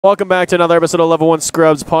Welcome back to another episode of Level 1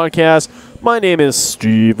 Scrubs Podcast. My name is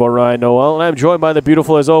Steve Orion Noel, and I'm joined by the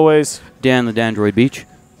beautiful, as always, Dan the Dandroid Beach.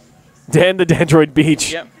 Dan the Dandroid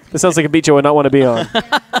Beach. Yep. This sounds like a beach I would not want to be on.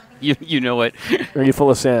 You know it. Are you full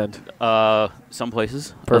of sand? Some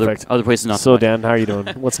places. Perfect. Other places not So, much. Dan, how are you doing?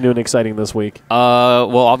 What's new and exciting this week?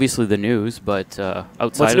 Well, obviously the news, but outside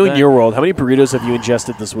What's of new that, in your world? How many burritos have you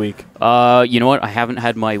ingested this week? you know what? I haven't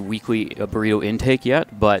had my weekly burrito intake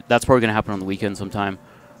yet, but that's probably going to happen on the weekend sometime.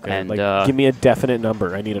 Okay, And give me a definite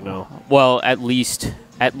number. I need to know. well, at least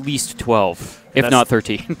 12, if That's- not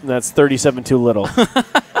 13. That's 37 too little. So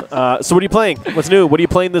what are you playing? What's new? What are you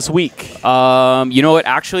playing this week? You know what?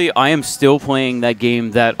 Actually, I am still playing that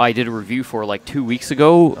game that I did a review for like 2 weeks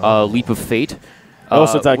ago, Leap of Fate. Oh,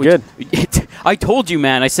 so it's that which- good? I told you,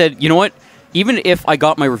 man. I said, you know what? Even if I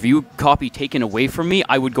got my review copy taken away from me,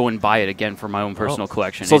 I would go and buy it again for my own personal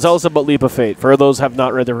collection. So It's- tell us about Leap of Fate, for those who have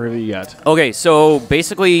not read the review yet. Okay, so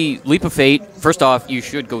basically, Leap of Fate, first off, you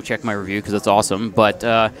should go check my review because it's awesome. But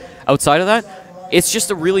outside of that, it's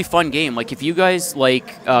just a really fun game. Like, if you guys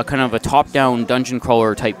like kind of a top-down dungeon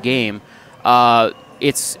crawler type game,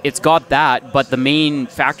 it's got that, but the main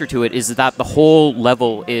factor to it is that the whole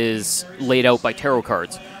level is laid out by tarot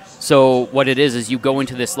cards. So what it is you go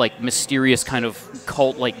into this like mysterious kind of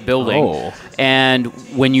cult-like building, Oh. and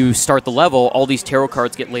when you start the level, all these tarot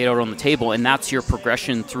cards get laid out on the table, and that's your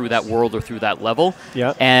progression through that world or through that level.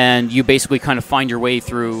 Yeah. And you basically kind of find your way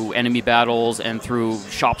through enemy battles and through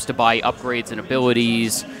shops to buy upgrades and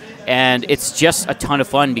abilities. And it's just a ton of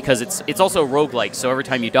fun because it's also a roguelike, so every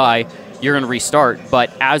time you die, you're going to restart.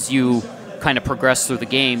 But as you kind of progress through the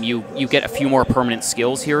game, you get a few more permanent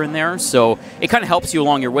skills here and there. So it kind of helps you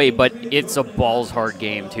along your way, but it's a balls hard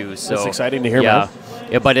game too. So That's exciting to hear, yeah. man.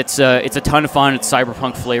 Yeah, but it's a ton of fun. It's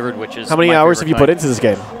cyberpunk flavored, which is How many my hours have favorite you put kind. into this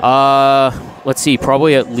game? Let's see,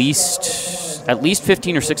 probably at least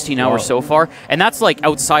 15 or 16 hours Wow. so far, and that's like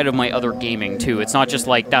outside of my other gaming too. It's not just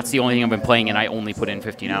like that's the only thing I've been playing and I only put in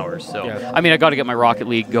 15 hours. So Yeah. I mean, I got to get my Rocket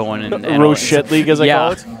League going and all Rochette that. League, as I yeah,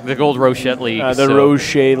 call it? the Gold Rochette League. The so.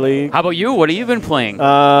 Rocher League. How about you? What have you been playing?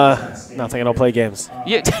 Nothing. I don't play games.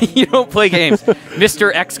 You don't play games,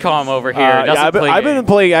 Mr. XCOM over here. Yeah, doesn't play I've been games.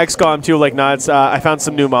 playing XCOM too, like nuts. I found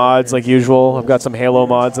some new mods, like usual. I've got some Halo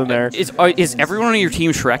mods in there. Is everyone on your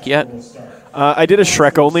team Shrek yet? I did a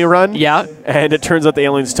Shrek only run. Yeah. And it turns out the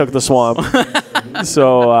aliens took the swamp.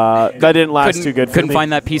 So that didn't last too good for Couldn't me.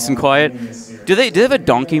 find that peace and quiet. Do they have a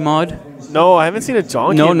donkey mod? No, I haven't seen a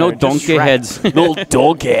donkey. No, in no there, just donkey Shrek. heads. No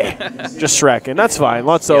donkey. Just Shrek, and that's fine.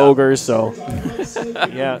 Lots of Yeah. ogres, so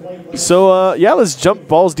yeah. So let's jump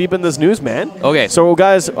balls deep in this news, man. Okay. So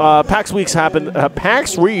guys, PAX Weeks happened.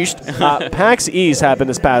 PAX East happened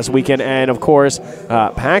this past weekend, and of course,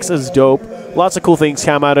 PAX is dope. Lots of cool things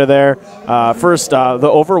come out of there. First, the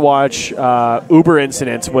Overwatch Uber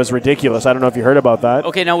incident was ridiculous. I don't know if you heard about that.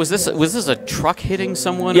 Okay, now was this a truck hitting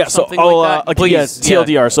someone? Yeah, or so something like that? Please,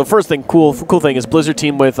 TLDR. So first thing, cool thing is Blizzard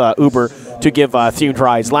teamed with Uber to give themed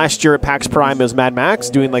rides. Last year at PAX Prime it was Mad Max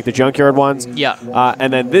doing like the junkyard ones. Yeah.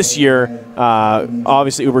 And then this year,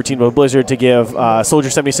 obviously Uber teamed with Blizzard to give Soldier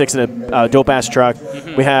 76 in a dope ass truck.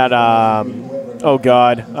 Mm-hmm. We had oh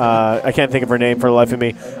god, I can't think of her name for the life of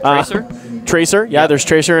me. Tracer? Tracer, yeah. There's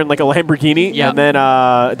Tracer in like a Lamborghini, Yeah. and then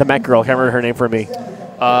the mech girl. Can't remember her name for me.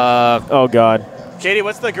 Oh god. Katie,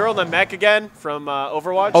 what's the girl in the mech again from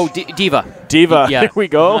Overwatch? Oh, Diva. Diva. Yeah. Here we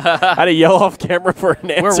go. I had to yell off camera for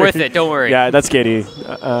an answer. We're with it. Don't worry. Yeah, that's Katie.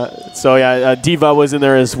 Diva was in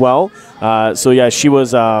there as well. She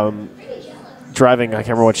was driving. I can't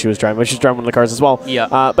remember what she was driving, but she was driving one of the cars as well. Yeah.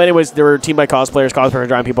 But anyways, there were teamed by cosplayers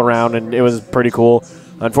driving people around, and it was pretty cool.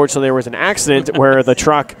 Unfortunately, there was an accident where the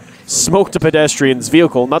truck smoked a pedestrian's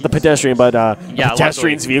vehicle. Not the pedestrian, but a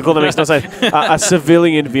pedestrian's luckily. vehicle. That makes no sense. A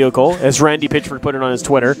civilian vehicle, as Randy Pitchford put it on his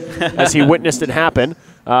Twitter, as he witnessed it happen.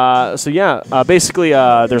 Basically,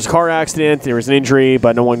 there's a car accident. There was an injury,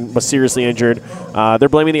 but no one was seriously injured. They're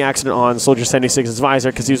blaming the accident on Soldier 76's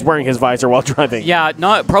visor because he was wearing his visor while driving. Yeah,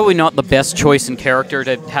 probably not the best choice in character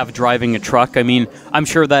to have driving a truck. I mean, I'm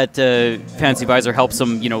sure that Fancy Visor helps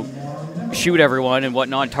him, shoot everyone and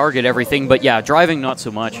whatnot, target everything. But yeah, driving not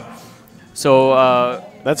so much. So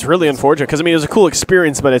That's really unfortunate because, it was a cool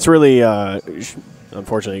experience, but it's really,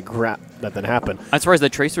 unfortunately, crap that happened. I'm surprised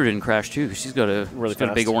that Tracer didn't crash too. She's got a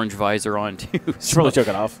Fast. big orange visor on too. She probably took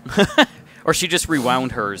it off. Or she just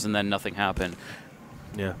rewound hers and then nothing happened.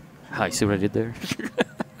 Yeah. Hi, see what I did there?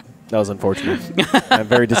 That was unfortunate. I'm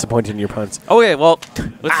very disappointed in your puns. Okay, well,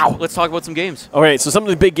 let's talk about some games. All right, so some of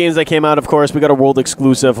the big games that came out, of course, we got a world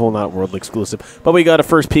exclusive. Well, not world exclusive, but we got a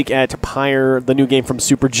first peek at Pyre, the new game from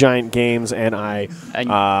Supergiant Games, and I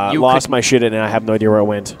lost my shit and I have no idea where it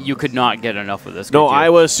went. You could not get enough of this. No, I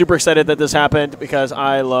was super excited that this happened because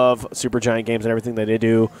I love Supergiant Games and everything that they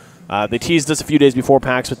do. They teased us a few days before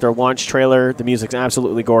PAX with their launch trailer. The music's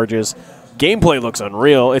absolutely gorgeous. Gameplay looks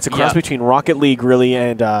unreal. It's a cross between Rocket League, really,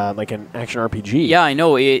 and like an action RPG. Yeah, I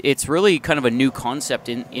know. It's really kind of a new concept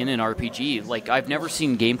in an RPG. Like, I've never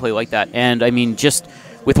seen gameplay like that. And, I mean, just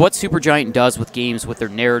with what Supergiant does with games, with their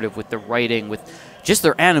narrative, with their writing, with just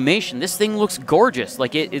their animation, this thing looks gorgeous.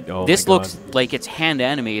 Like, this looks like it's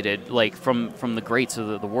hand-animated, like, from the greats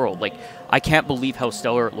of the world. Like, I can't believe how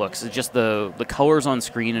stellar it looks. It's just the colors on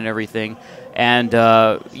screen and everything. And,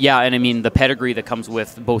 yeah, and I mean, the pedigree that comes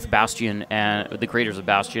with both Bastion and the creators of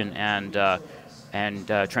Bastion and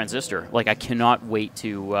Transistor. Like, I cannot wait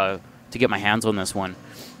to get my hands on this one.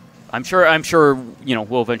 I'm sure, you know,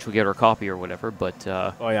 we'll eventually get our copy or whatever, but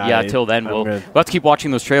till then we'll have to keep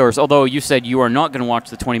watching those trailers. Although you said you are not going to watch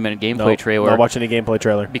the 20-minute gameplay trailer. Not watch any gameplay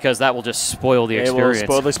trailer because that will just spoil the experience. It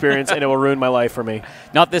will spoil the experience and it will ruin my life for me.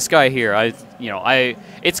 Not this guy here.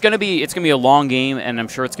 It's gonna be a long game, and I'm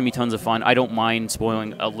sure it's gonna be tons of fun. I don't mind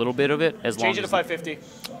spoiling a little bit of it as long as change it to 550.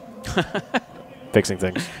 Fixing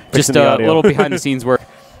things. Just a little behind the scenes work.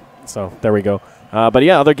 So there we go. But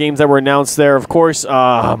yeah, other games that were announced there, of course.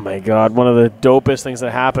 Oh my God, one of the dopest things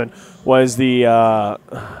that happened was the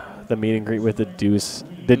meet and greet with the Deuce.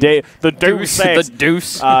 The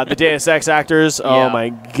Deus Ex actors. Yeah. Oh my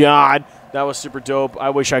God, that was super dope. I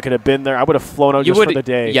wish I could have been there. I would have flown out just for the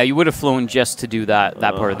day. Yeah, you would have flown just to do that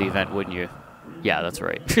part of the event, wouldn't you? Yeah, that's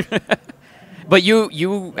right. But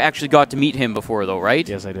you actually got to meet him before, though, right?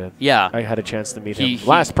 Yes, I did. Yeah. I had a chance to meet him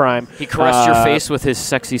last Prime. He caressed your face with his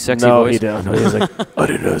sexy voice. No, he didn't. No, he was like, I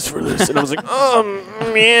didn't ask for this. And I was like,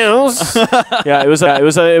 meows. Yeah, it was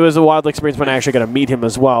a wild experience when I actually got to meet him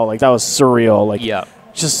as well. Like, that was surreal. Like,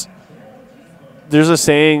 just... There's a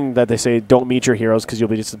saying that they say, don't meet your heroes because you'll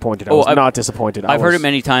be disappointed. I was not disappointed. I've heard it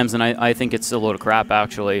many times, and I think it's a load of crap,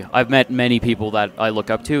 actually. I've met many people that I look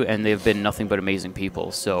up to, and they've been nothing but amazing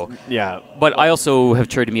people. So yeah. But I also have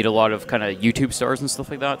tried to meet a lot of kind of YouTube stars and stuff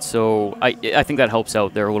like that, so I think that helps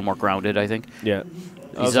out. They're a little more grounded, I think. Yeah.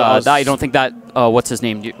 I don't think that, what's his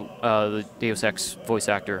name, the Deus Ex voice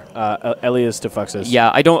actor? Elias Defuxis.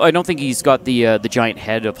 Yeah, I don't think he's got the giant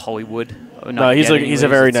head of Hollywood. No, he's a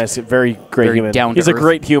very nice, very great human. He's a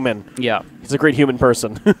great human. Yeah. He's a great human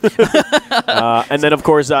person. And then, of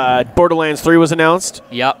course, Borderlands 3 was announced.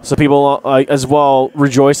 Yeah. So people as well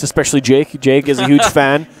rejoiced, especially Jake. Jake is a huge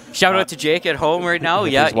fan. Shout out to Jake at home right now.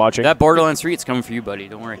 Yeah, he's watching. That Borderlands 3, it's coming for you, buddy.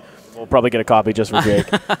 Don't worry. We'll probably get a copy just for Jake.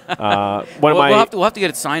 We'll have to get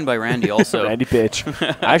it signed by Randy also. Randy Pitch.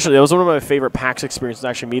 Actually, that was one of my favorite PAX experiences,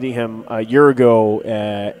 actually meeting him a year ago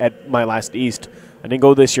at my last East. I didn't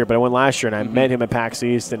go this year, but I went last year, and I met him at PAX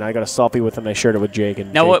East, and I got a selfie with him. I shared it with Jake.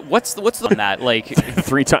 And now, Jake, what's on that? Like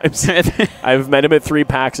 3 times. I've met him at 3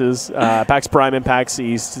 PAXs, PAX Prime and PAX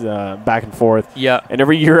East, back and forth. Yeah. And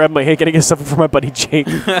every year I'm like, hey, can I get something for my buddy Jake?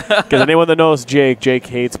 Because anyone that knows Jake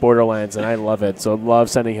hates Borderlands, and I love it. So I love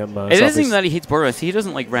sending him It isn't even that he hates Borderlands. He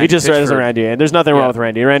doesn't like Randy. He just doesn't Randy, and there's nothing wrong with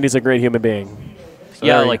Randy. Randy's a great human being. So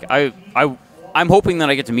yeah, like I'm hoping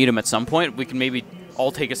that I get to meet him at some point. We can maybe all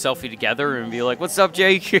take a selfie together and be like, "What's up,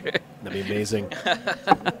 Jake?" That'd be amazing.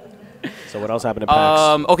 So what else happened at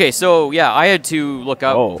PAX? Okay, so yeah, I had to look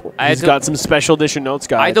up. Oh, he's got some special edition notes,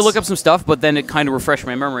 guys. I had to look up some stuff, but then it kind of refreshed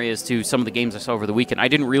my memory as to some of the games I saw over the weekend. I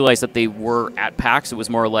didn't realize that they were at PAX. It was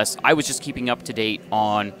more or less, I was just keeping up to date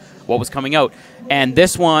on what was coming out. And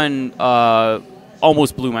this one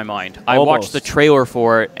almost blew my mind. I watched the trailer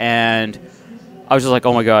for it, and I was just like,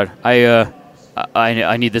 oh my God,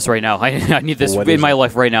 I need this right now. I need this in my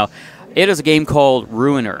life right now. It is a game called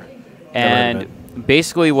Ruiner. And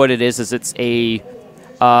basically what it is it's a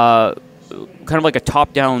kind of like a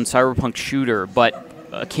top-down cyberpunk shooter, but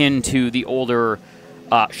akin to the older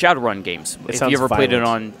Shadowrun games. If you ever played it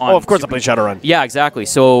on of course I played Shadowrun. Yeah, exactly.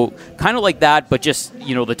 So kind of like that, but just,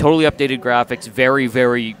 the totally updated graphics, very,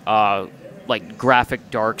 very like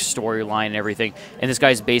graphic, dark storyline and everything. And this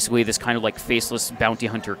guy's basically this kind of like faceless bounty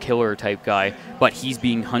hunter killer type guy, but he's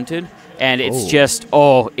being hunted. And it's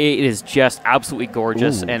it is just absolutely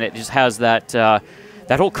gorgeous. And it just has that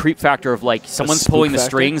that whole creep factor of like someone's pulling the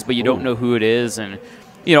strings, but you don't know who it is. And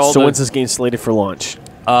so when's this game slated for launch?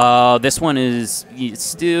 This one is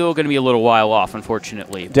still going to be a little while off,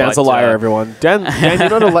 unfortunately. Dan's a liar, everyone. Dan, you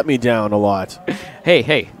know to let me down a lot.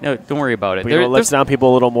 Hey, no, don't worry about it. Let's down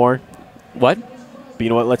people a little more. What? But you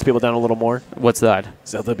know what lets people down a little more? What's that?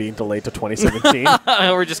 Zelda being delayed to 2017.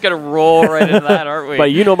 We're just going to roll right into that, aren't we? But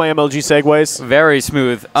you know my MLG segues. Very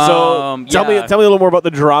smooth. So tell me a little more about the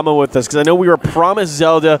drama with this, because I know we were promised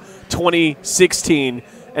Zelda 2016,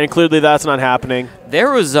 and clearly that's not happening.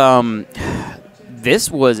 There was this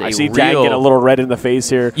was a I see real... Dan getting a little red in the face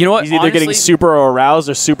here. You know what? He's either getting super aroused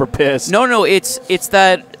or super pissed. No, it's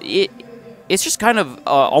that it's just kind of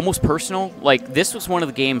almost personal. Like, this was one of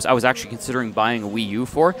the games I was actually considering buying a Wii U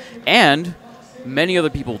for, and many other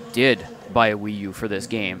people did buy a Wii U for this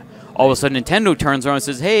game. All of a sudden, Nintendo turns around and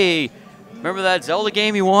says, "Hey, remember that Zelda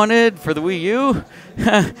game you wanted for the Wii U?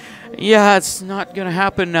 Yeah, it's not going to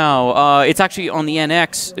happen now. It's actually on the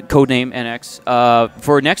NX, codename NX,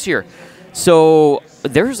 for next year." So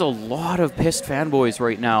there's a lot of pissed fanboys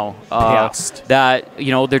right now that,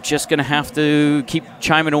 they're just going to have to keep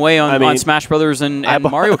chiming away on Smash Brothers and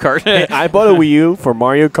Mario Kart. I bought a Wii U for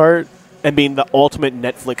Mario Kart and being the ultimate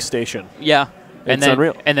Netflix station. Yeah. It's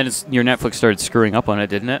unreal. And then your Netflix started screwing up on it,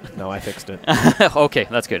 didn't it? No, I fixed it. Okay,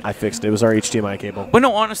 that's good. I fixed it. It was our HDMI cable. But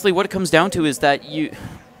no, honestly, what it comes down to is that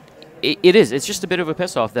it's just a bit of a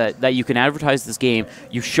piss off that you can advertise this game,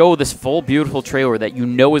 you show this full beautiful trailer that you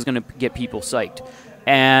know is going to get people psyched,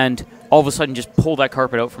 and all of a sudden just pull that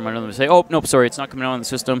carpet out from under them and say, "Oh, nope, sorry, it's not coming out on the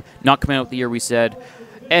system, not coming out the year we said."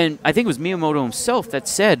 And I think it was Miyamoto himself that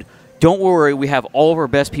said, "Don't worry, we have all of our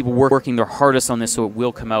best people working their hardest on this, so it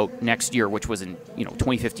will come out next year," which was in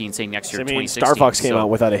 2015, saying next year, 2016. Star Fox came out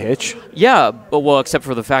without a hitch. Yeah, but except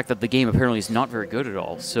for the fact that the game apparently is not very good at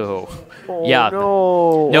all. So, yeah,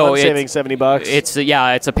 no, I'm saving $70.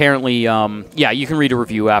 It's apparently you can read a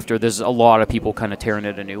review after. There's a lot of people kind of tearing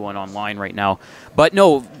it a new one online right now. But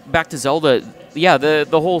no, back to Zelda. Yeah, the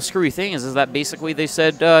whole screwy thing is that basically they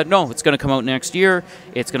said no, it's going to come out next year.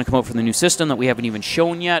 It's going to come out for the new system that we haven't even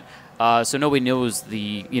shown yet. So nobody knows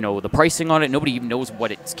the pricing on it. Nobody even knows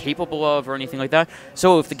what it's capable of or anything like that.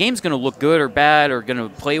 So if the game's going to look good or bad or going to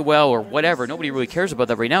play well or whatever, nobody really cares about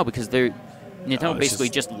that right now because Nintendo basically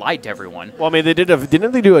just lied to everyone. Well, I mean,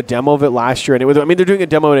 didn't they do a demo of it last year? And they're doing a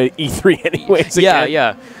demo at E3 anyways.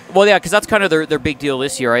 Yeah. Well, yeah, because that's kind of their big deal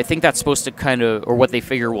this year. I think that's supposed to kind of, or what they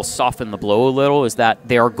figure will soften the blow a little, is that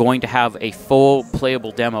they are going to have a full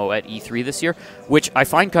playable demo at E3 this year, which I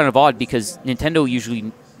find kind of odd because Nintendo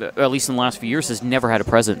usually, at least in the last few years, has never had a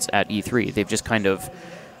presence at E3. They've just kind of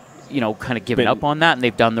given up on that, and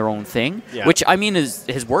they've done their own thing, which, I mean,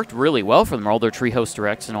 has worked really well for them, all their Treehouse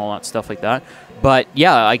Directs and all that stuff like that. But,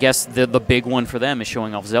 yeah, I guess the big one for them is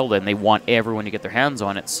showing off Zelda, and they want everyone to get their hands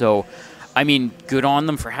on it. So, I mean, good on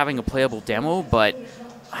them for having a playable demo, but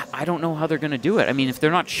I don't know how they're going to do it. I mean, if they're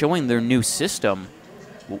not showing their new system,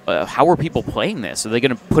 how are people playing this? Are they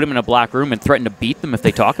going to put them in a black room and threaten to beat them if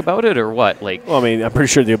they talk about it, or what? Well, I mean, I'm pretty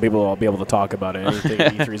sure people will be able to talk about it. Anything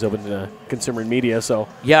E3 is open to consumer media, so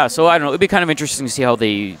yeah. So I don't know. It'd be kind of interesting to see how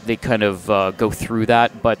they kind of go through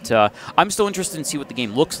that. But I'm still interested in see what the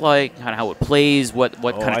game looks like, kind of how it plays, what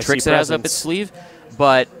kind of tricks it has up its sleeve.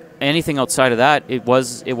 But anything outside of that, it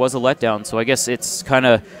was a letdown. So I guess it's kind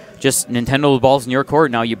of just Nintendo's balls in your court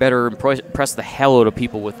now. You better impress the hell out of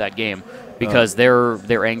people with that game. Because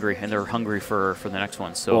they're angry and they're hungry for the next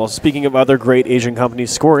one. So, well, speaking of other great Asian companies,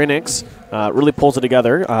 Square Enix really pulls it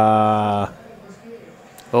together.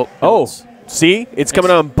 See, it's coming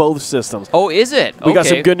out on both systems. Oh, is it? We got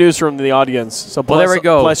some good news from the audience. So there we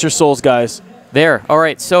go. Bless your souls, guys. There. All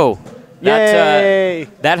right. So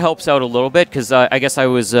that helps out a little bit because I guess I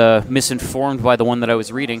was misinformed by the one that I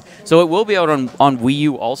was reading. So it will be out on Wii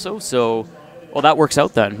U also. So. Well, that works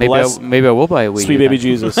out then. Maybe I will buy a Wii U. Sweet baby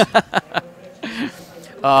Jesus.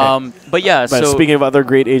 But yeah. But speaking of other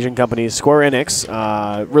great Asian companies, Square Enix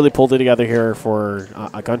really pulled it together here for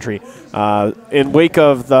a country. In wake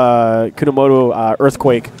of the Kunamoto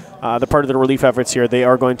earthquake, the part of the relief efforts here, they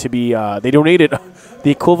are going to be. They donated the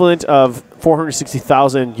equivalent of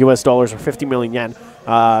 $460,000 or 50 million yen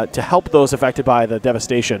to help those affected by the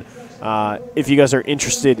devastation. If you guys are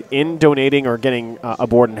interested in donating or getting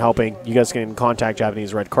aboard and helping, you guys can contact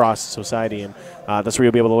Japanese Red Cross Society, and that's where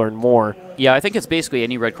you'll be able to learn more. Yeah, I think it's basically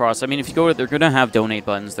any Red Cross. I mean, if you go to, they're going to have donate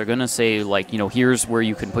buttons. They're going to say, like, here's where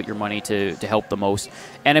you can put your money to help the most.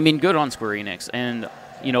 And, I mean, good on Square Enix. And,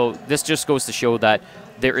 this just goes to show that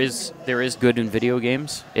there is good in video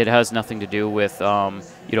games. It has nothing to do with, a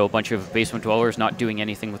bunch of basement dwellers not doing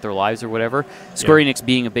anything with their lives or whatever. Square Enix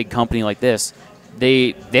being a big company like this,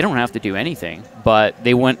 they don't have to do anything, but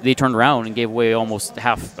they turned around and gave away almost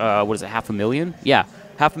 $500,000? Yeah,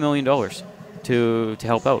 $500,000 to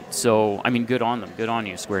help out. So, I mean, good on them. Good on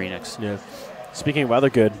you, Square Enix. Yeah. Speaking of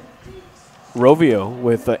other good, Rovio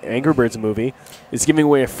with the Angry Birds movie is giving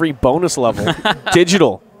away a free bonus level,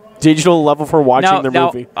 digital, digital level for watching the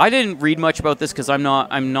movie. I didn't read much about this because I'm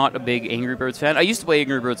not a big Angry Birds fan. I used to play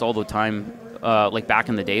Angry Birds all the time, like back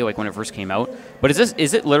in the day, like when it first came out. But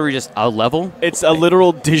is it literally just a level? It's a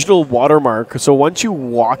literal digital watermark. So once you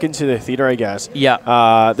walk into the theater, I guess,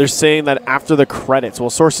 they're saying that after the credits. Well,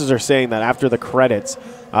 sources are saying that after the credits,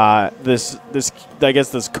 this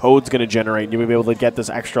code's going to generate, and you'll be able to get this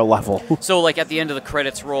extra level. So like at the end of the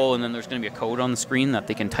credits roll, and then there's going to be a code on the screen that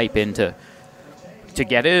they can type in to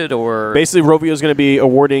get it, or basically Rovio is going to be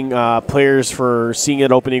awarding players for seeing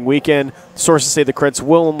it opening weekend. Sources say the credits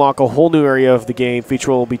will unlock a whole new area of the game. Feature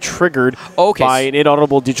will be triggered by an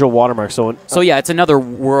inaudible digital watermark. So yeah, it's another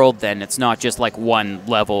world then. It's not just like one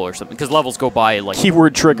level or something, because levels go by like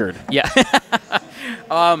keyword triggered. Yeah.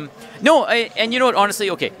 No, and you know what? Honestly,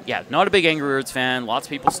 okay, yeah, not a big Angry Birds fan. Lots of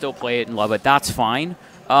people still play it and love it. That's fine.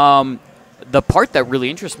 The part that really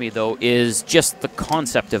interests me though is just the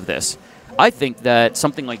concept of this. I think that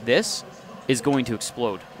something like this is going to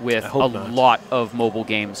explode with a lot of mobile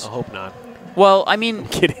games. I hope not. Well, I mean, I'm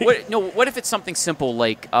kidding. What if it's something simple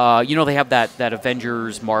like, they have that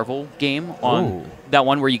Avengers Marvel game on that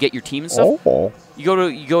one where you get your team and stuff. Oh.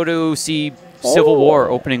 You go to see Civil War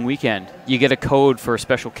opening weekend. You get a code for a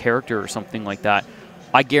special character or something like that.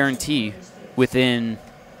 I guarantee within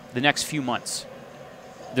the next few months,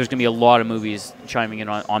 there's going to be a lot of movies chiming in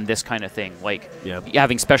on this kind of thing, like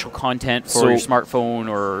having special content for your smartphone,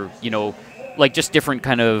 or like just different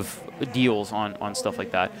kind of deals on stuff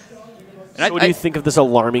like that. And so what do you think of this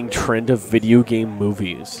alarming trend of video game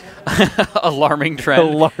movies? Alarming trend.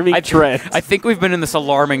 Alarming trend. I think we've been in this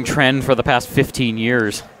alarming trend for the past 15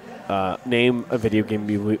 years. Name a video game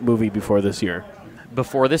movie before this year.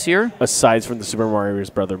 Before this year? Aside from the Super Mario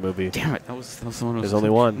Bros. Movie. Damn it, that was the one. There's only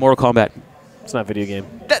one. Mortal Kombat. It's not a video game.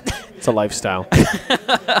 It's a lifestyle.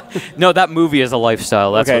 No, that movie is a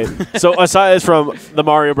lifestyle. That's okay. So aside from the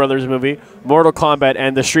Mario Brothers movie, Mortal Kombat,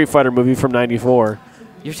 and the Street Fighter movie from '94.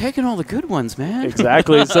 You're taking all the good ones, man.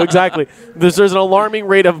 Exactly. So exactly. There's an alarming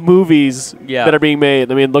rate of movies that are being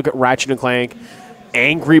made. I mean, look at Ratchet & Clank,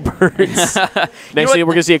 Angry Birds. Next year,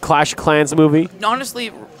 we're going to see a Clash of Clans movie.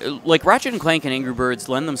 Honestly, like Ratchet & Clank and Angry Birds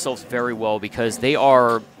lend themselves very well because they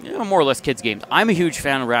are more or less kids' games. I'm a huge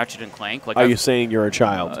fan of Ratchet & Clank. Like, are you saying you're a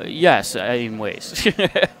child? Yes, in ways. You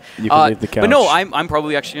can leave the couch. But no, I'm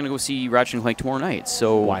probably actually going to go see Ratchet & Clank tomorrow night.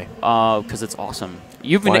 So why? Because it's awesome.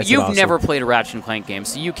 You've never played a Ratchet & Clank game,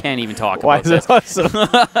 so you can't even talk why about this. Why is it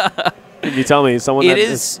awesome? Can you tell me someone? It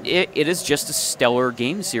is just a stellar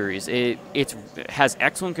game series. It has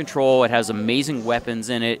excellent control. It has amazing weapons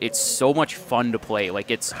in it. It's so much fun to play. Like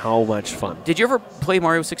it's how much fun. Did you ever play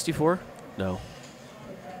Mario 64? No.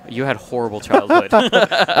 You had horrible childhood.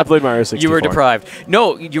 I played Mario 64. You were deprived.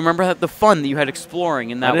 No, you remember the fun that you had exploring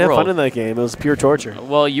in that world. I didn't have fun in that game. It was pure torture.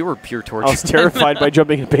 Well, you were pure torture. I was terrified by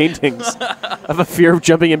jumping in paintings. I have a fear of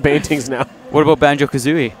jumping in paintings now. What about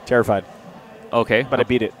Banjo-Kazooie? Terrified. Okay. But I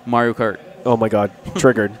beat it. Mario Kart. Oh my God.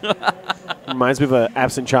 Triggered. Reminds me of an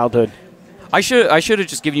absent childhood. I should have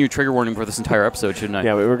just given you a trigger warning for this entire episode, shouldn't I?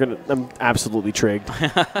 Yeah, I'm absolutely trigged.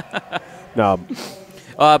 No.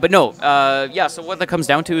 But no, so what that comes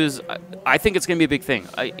down to is I think it's going to be a big thing.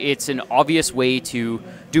 It's an obvious way to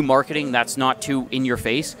do marketing that's not too in your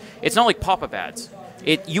face. It's not like pop-up ads.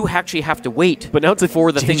 You actually have to wait but now it's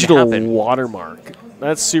for the thing to digital happen. Watermark.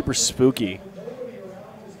 That's super spooky.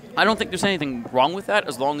 I don't think there's anything wrong with that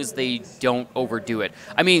as long as they don't overdo it.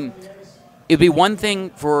 I mean, it'd be one thing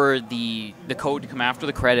for the code to come after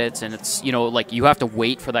the credits, and it's, like you have to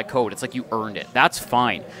wait for that code. It's like you earned it. That's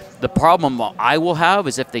fine. The problem I will have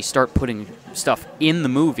is if they start putting stuff in the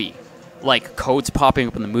movie, like codes popping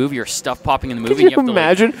up in the movie or stuff popping in the movie. Can you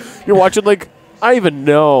imagine? You're watching I don't even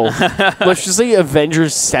know. Let's just say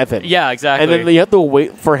Avengers 7. Yeah, exactly. And then you have to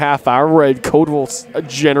wait for a half hour where a code will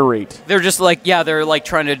generate. They're just they're like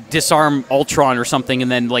trying to disarm Ultron or something, and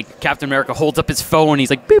then Captain America holds up his phone, and he's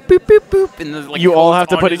like, boop, boop, boop, boop. And you all have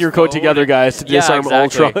to put in your code together, guys, to disarm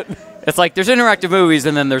Ultron. It's like there's interactive movies,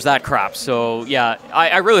 and then there's that crap. So, yeah,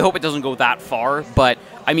 I really hope it doesn't go that far, but...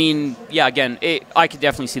 I mean, yeah, again, I could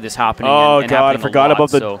definitely see this happening. Oh, God, I forgot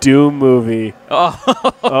about the Doom movie.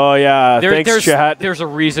 Oh, yeah. Thanks, chat. There's a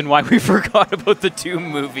reason why we forgot about the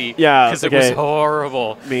Doom movie. Yeah, because it was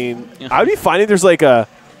horrible. I mean, I'd be finding there's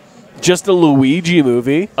just a Luigi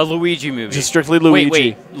movie. A Luigi movie. Just strictly Luigi.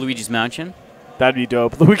 Wait, Luigi's Mansion? That'd be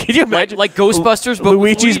dope. Can you imagine? Like Ghostbusters, but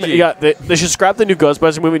Luigi's Luigi. Yeah, they should scrap the new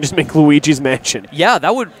Ghostbusters movie and just make Luigi's Mansion. Yeah,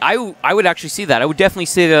 that would. I would actually see that. I would definitely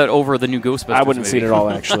see that over the new Ghostbusters. I wouldn't see it at all,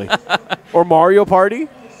 actually. Or Mario Party.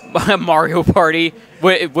 Mario Party.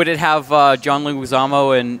 Would it have John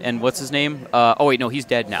Leguizamo and what's his name? Oh wait, no, he's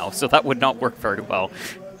dead now, so that would not work very well.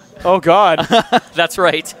 Oh God. That's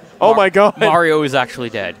right. Oh my God. Mario is actually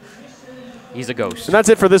dead. He's a ghost. And that's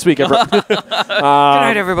it for this week, everyone. Good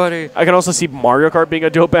night, everybody. I can also see Mario Kart being a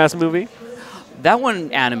dope-ass movie. That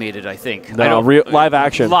one animated, I think. No, live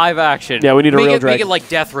action. Live action. Yeah, we need a real dragon. Make it like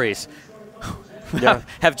Death Race. Yeah.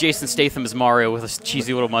 Have Jason Statham as Mario with a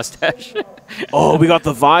cheesy little mustache. Oh, we got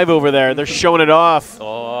the Vive over there. They're showing it off.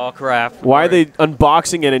 Oh, crap. Why are they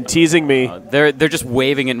unboxing it and teasing me? They're just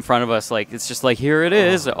waving it in front of us like it's just like, here it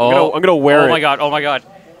is. I'm gonna wear it. Oh, my God. Oh, my God.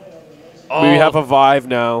 Oh. We have a Vive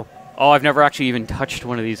now. Oh, I've never actually even touched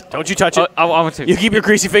one of these. Don't you touch it. I want to. You keep your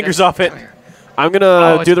greasy fingers off it. I'm going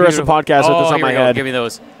to do the rest of the podcast with this on my head. Give me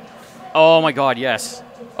those. Oh, my God, yes.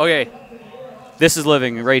 Okay. This is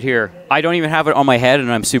living right here. I don't even have it on my head,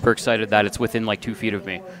 and I'm super excited that it's within like 2 feet of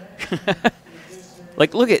me.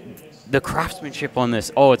 Like, look at the craftsmanship on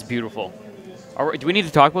this. Oh, it's beautiful. Do we need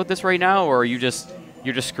to talk about this right now, or are you're just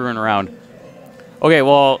screwing around? Okay,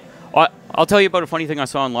 well, I'll tell you about a funny thing I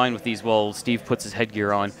saw online with these while Steve puts his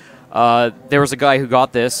headgear on. There was a guy who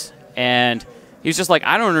got this, and he was just like,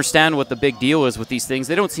 I don't understand what the big deal is with these things.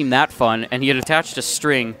 They don't seem that fun. And he had attached a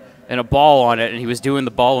string and a ball on it, and he was doing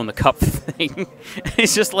the ball in the cup thing.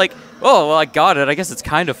 He's just like, oh, well, I got it. I guess it's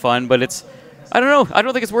kind of fun, but it's, I don't know. I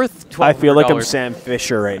don't think it's worth $1,200. I feel like I'm Sam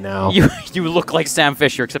Fisher right now. You look like Sam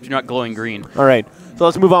Fisher, except you're not glowing green. All right. So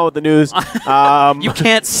let's move on with the news. You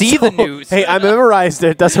can't see the news. Hey, I memorized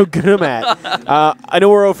it. That's how good I'm at. I know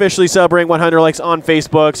we're officially celebrating 100 likes on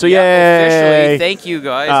Facebook, so yay! Officially, thank you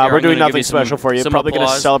guys. We're doing nothing special for you. Probably going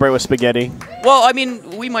to celebrate with spaghetti. Well, I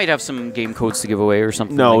mean, we might have some game codes to give away or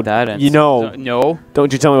something like that. And no.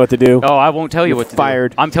 Don't you tell me what to do. Oh, I won't tell you what to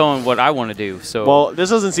fired. do. I'm telling what I want to do. So. Well, this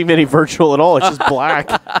doesn't seem any virtual at all. It's just black.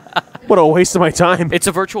 What a waste of my time. It's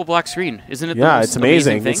a virtual black screen, isn't it? Yeah, it's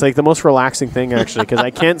amazing. It's like the most relaxing thing, actually, because I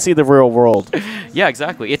can't see the real world. Yeah,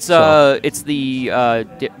 exactly. It's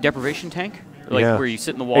the deprivation tank, where you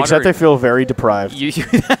sit in the water. Except I feel very deprived.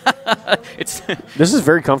 This is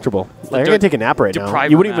very comfortable. Like, I'm going to take a nap right now.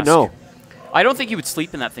 You wouldn't even know. I don't think you would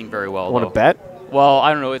sleep in that thing very well. Want to bet? Well,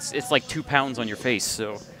 I don't know. It's like 2 pounds on your face,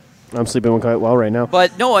 so. I'm sleeping quite well right now.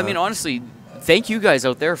 But no, I mean, honestly, thank you guys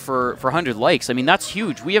out there for 100 likes. I mean, that's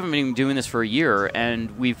huge. We haven't been doing this for a year,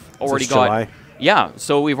 and we've already got July. Yeah,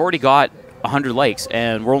 so we've already got 100 likes,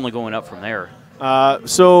 and we're only going up from there.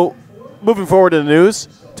 So, moving forward to the news,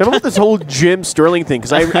 tell me about this whole Jim Sterling thing,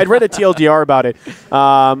 because I'd read a TLDR about it.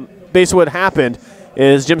 Basically, what happened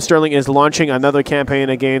is Jim Sterling is launching another campaign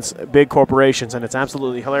against big corporations, and it's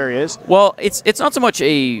absolutely hilarious. Well, it's not so much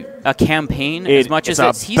a campaign as much as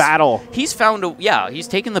it's a battle. He's found he's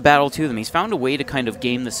taken the battle to them. He's found a way to kind of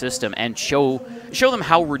game the system and show them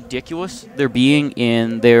how ridiculous they're being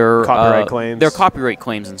in their copyright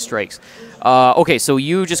claims and strikes. Okay, so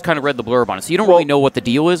you just kind of read the blurb on it, so you don't really know what the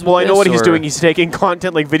deal is. Well, I know what he's doing. He's taking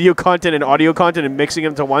content, like video content and audio content, and mixing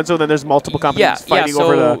them into one. So then there's multiple companies fighting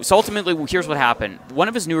over the. So ultimately, here's what happened. One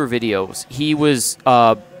of his newer videos, he was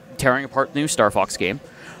tearing apart the new Star Fox game,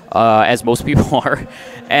 as most people are.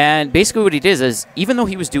 And basically what he did is, even though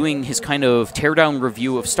he was doing his kind of teardown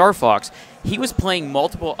review of Star Fox, he was playing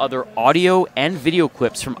multiple other audio and video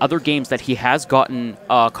clips from other games that he has gotten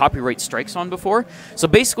copyright strikes on before. So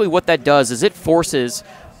basically what that does is it forces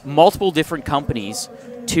multiple different companies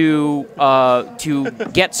to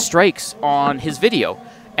get strikes on his video.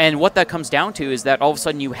 And what that comes down to is that all of a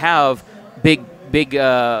sudden you have big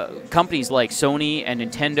companies like Sony and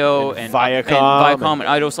Nintendo and Viacom and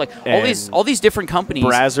Eidos, like all these different companies.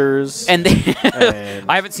 Brazzers. And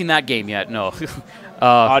I haven't seen that game yet. No.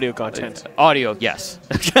 Audio content. Audio, yes.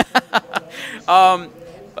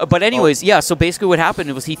 But anyways, yeah, so basically what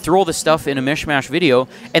happened was he threw all this stuff in a mishmash video,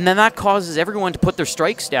 and then that causes everyone to put their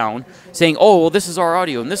strikes down, saying, oh, well, this is our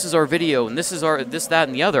audio, and this is our video, and this is our this, that,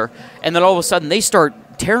 and the other. And then all of a sudden they start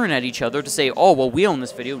tearing at each other to say, oh, well, we own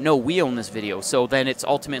this video. No, we own this video. So then it's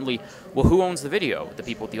ultimately, well, who owns the video? The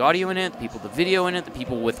people with the audio in it, the people with the video in it, the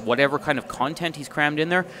people with whatever kind of content he's crammed in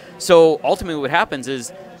there. So ultimately what happens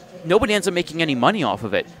is nobody ends up making any money off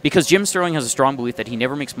of it, because Jim Sterling has a strong belief that he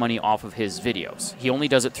never makes money off of his videos. He only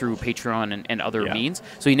does it through Patreon and other means.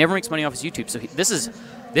 So he never makes money off his YouTube. So this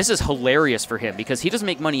is hilarious for him, because he doesn't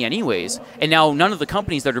make money anyways. And now none of the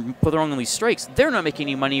companies that are throwing on these strikes, they're not making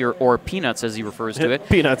any money, or peanuts, as he refers to it.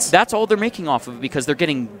 Peanuts. That's all they're making off of it, because they're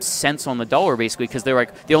getting cents on the dollar, basically, because they're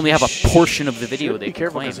like, they only have a portion of the video they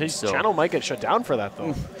can claim. His channel might get shut down for that,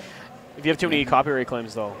 though. If you have too many copyright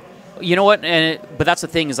claims, though. You know what? But that's the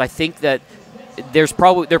thing, is I think that there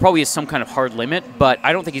probably is some kind of hard limit, but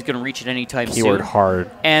I don't think he's going to reach it anytime soon. Keyword hard.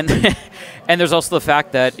 And and there's also the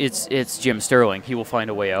fact that it's Jim Sterling. He will find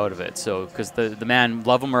a way out of it. So because the man,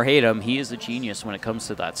 love him or hate him, he is a genius when it comes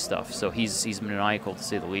to that stuff. So he's maniacal, to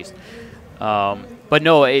say the least. But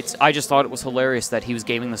no, I just thought it was hilarious that he was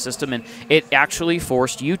gaming the system, and it actually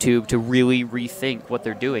forced YouTube to really rethink what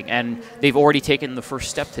they're doing. And they've already taken the first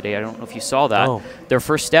step today. I don't know if you saw that. Oh. Their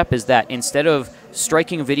first step is that instead of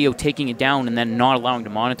striking a video, taking it down, and then not allowing to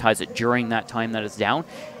monetize it during that time that it's down,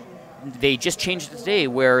 they just changed it today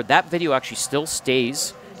where that video actually still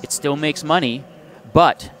stays, it still makes money,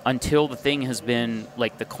 but until the thing has been,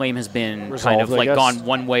 like the claim has been Resolved, kind of I like guess. gone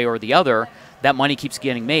one way or the other, that money keeps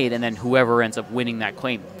getting made, and then whoever ends up winning that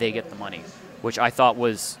claim, they get the money, which I thought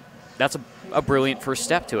that's a brilliant first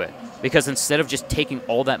step to it. Because instead of just taking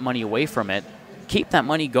all that money away from it, keep that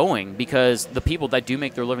money going, because the people that do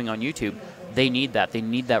make their living on YouTube, they need that. They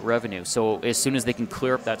need that revenue. So as soon as they can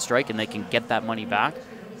clear up that strike and they can get that money back,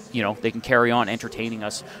 you know, they can carry on entertaining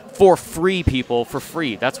us for free, people, for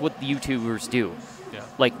free. That's what the YouTubers do. Yeah.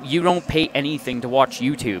 Like, you don't pay anything to watch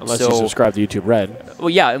YouTube. Unless so, you subscribe to YouTube Red. well,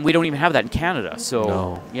 yeah, and we don't even have that in Canada. So,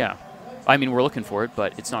 No. yeah. I mean, we're looking for it,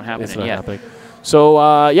 but it's not happening It's not yet. happening.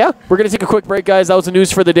 So, yeah, we're going to take a quick break, guys. That was the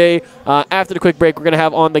news for the day. After the quick break, we're going to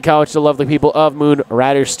have on the couch the lovely people of Moon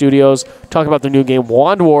Radish Studios talk about their new game,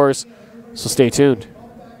 Wand Wars. So stay tuned.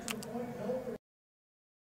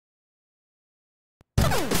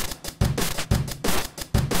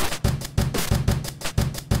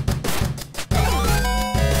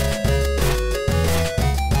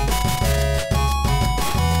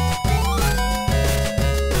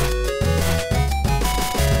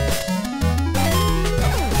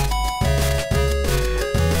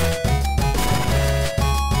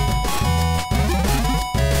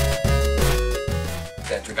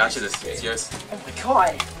 I got you this. It's yours. Oh my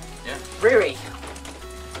god. Yeah. Riri.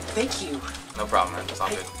 Thank you. No problem, man. It's all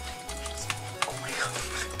good. Oh my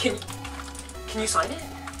god. Can you sign it?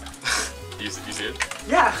 You see it?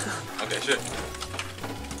 Yeah. Okay, sure.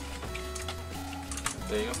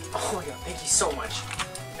 There you go. Oh my god, thank you so much.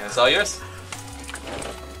 And it's all yours.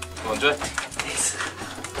 Well, enjoy. Thanks.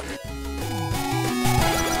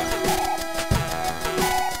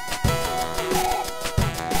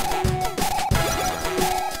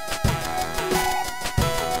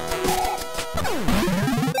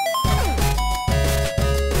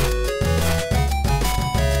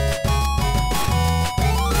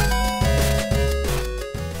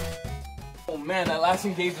 Oh man, that last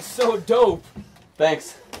engage was so dope.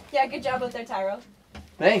 Thanks. Yeah, good job out there, Tyro.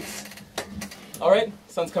 Thanks. Alright,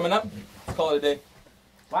 sun's coming up. Let's call it a day.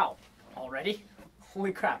 Wow. Already?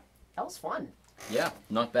 Holy crap. That was fun. Yeah,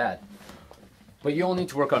 not bad. But you all need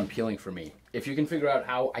to work on peeling for me. If you can figure out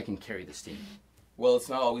how, I can carry this team. Well, it's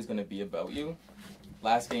not always going to be about you.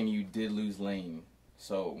 Last game you did lose lane,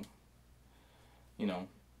 so, you know,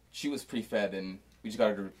 she was pre-fed and we just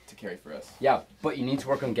got her to carry for us. Yeah, but you need to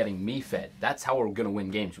work on getting me fed. That's how we're going to win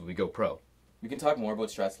games when we go pro. We can talk more about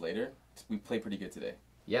strats later. We played pretty good today.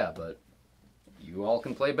 Yeah, but you all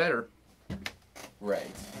can play better.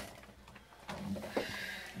 Right.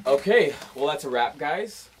 Okay, well that's a wrap,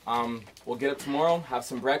 guys. We'll get up tomorrow, have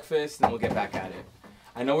some breakfast, and then we'll get back at it.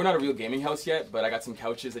 I know we're not a real gaming house yet, but I got some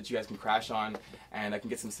couches that you guys can crash on, and I can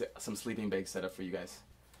get some sleeping bags set up for you guys.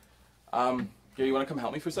 Gary, you want to come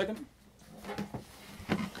help me for a second?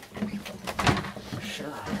 Sure.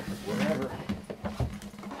 Whatever.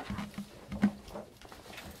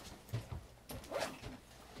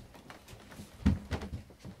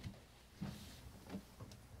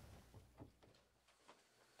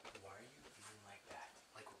 Why are you feeling like that?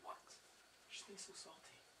 Like what? She's being so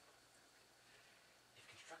salty. If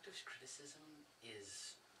constructive criticism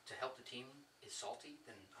is to help the team is salty,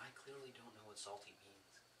 then I clearly don't know what salty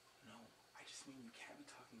means. No, I just mean you can't be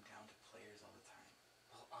talking down to players all the time.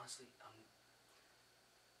 Well, honestly, I'll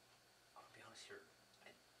be honest here.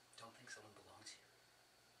 I don't think someone belongs here.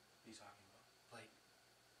 What are you talking about? Like,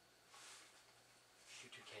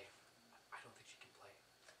 Q2K. I don't think she can play.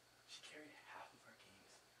 She carried half of our games.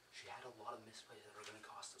 She had a lot of misplays that are going to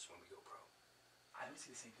cost us when we go pro. I don't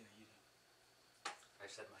see the same thing that you do.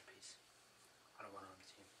 I've said my piece. I don't want her on the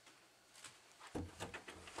team.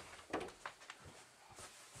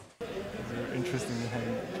 Interesting behind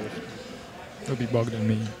It'll be Bogdan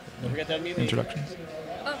me. Introductions.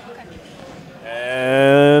 Oh, okay.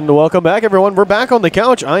 And welcome back, everyone. We're back on the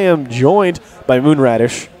couch. I am joined by Moon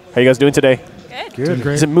Radish. How you guys doing today? Good. Doing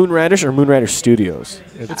great. Is it Moon Radish or Moon Radish Studios?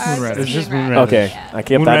 It's Ours Moon Radish. is It's just Moon Moon Radish. Radish. Okay, I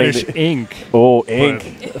kept Moon that Radish in. Ink. Oh, ink.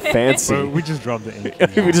 Fancy. But we just dropped the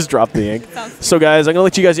ink. We just dropped the ink. Sounds So, guys, I'm going to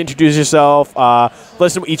let you guys introduce yourself. Let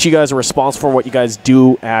us know each of you guys are responsible for what you guys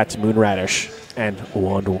do at Moon Radish and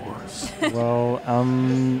Wand Wars. Well,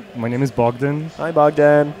 my name is Bogdan, Hi,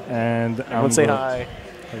 Bogdan. and Everyone say hi.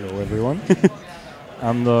 Hello, everyone.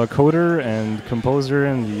 I'm the coder and composer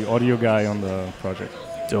and the audio guy on the project.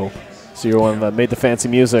 Dope. So you're one that made the fancy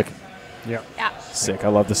music. Yeah. Yeah. Sick. I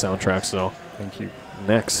love the soundtrack. So Thank you.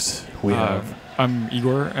 next we have I'm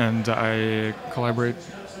Igor, and I collaborate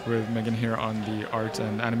with Megan here on the art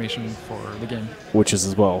and animation for the game. which is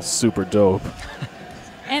as well super dope.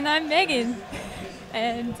 And I'm Megan.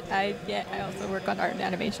 And I also work on art and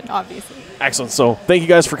animation, obviously. Excellent. So thank you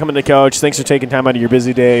guys for coming to Couch. Thanks for taking time out of your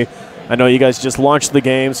busy day. I know you guys just launched the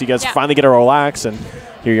game, so you guys finally get to relax, and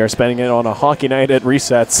here you are spending it on a hockey night at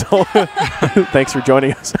Reset. So thanks for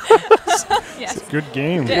joining us. Yes. Good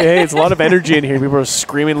game. Hey, it's a lot of energy in here. People are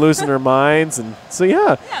screaming, losing their minds, and so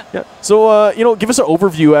yeah. So give us an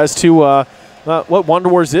overview as to what Wonder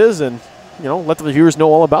Wars is, and let the viewers know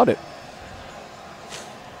all about it.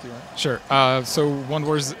 Sure. So Wonder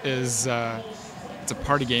Wars is it's a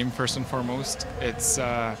party game first and foremost.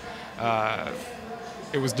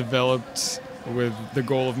 It was developed with the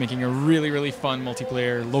goal of making a really fun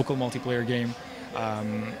local multiplayer game.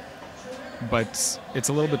 But it's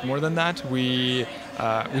a little bit more than that. We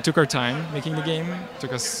took our time making the game. It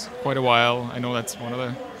took us quite a while. I know that's one of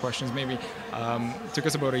the questions maybe. It took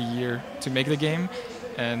us about a year to make the game,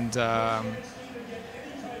 and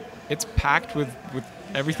it's packed with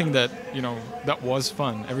everything that that was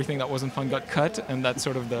fun. Everything that wasn't fun got cut, and that's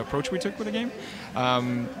sort of the approach we took with the game.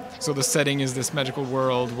 So the setting is this magical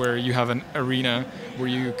world where you have an arena where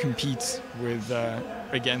you compete with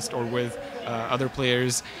against or with other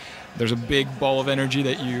players. There's a big ball of energy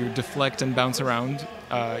that you deflect and bounce around.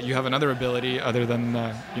 You have another ability other than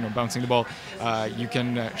bouncing the ball. You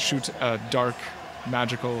can shoot a dark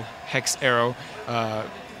magical hex arrow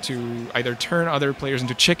to either turn other players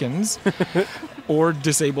into chickens or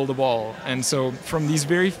disable the ball. And so from these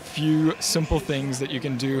very few simple things that you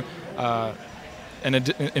can do,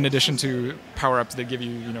 in addition to power-ups that give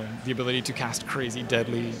you, the ability to cast crazy,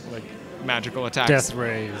 deadly, magical attacks. Death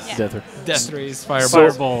rays. Yeah. Death rays, fireballs.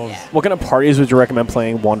 Fireballs. What kind of parties would you recommend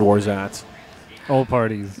playing Wonder Wars at? All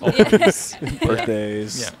parties.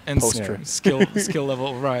 Birthdays. Yeah, and post-trip. skill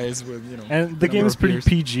level rise with And the game is pretty peers.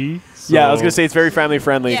 PG. Yeah, I was gonna say it's very family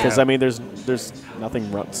friendly because Yeah. I mean there's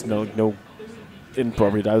nothing no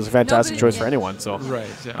inappropriate. That was a fantastic choice for anyone. So Right,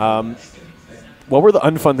 yeah. What were the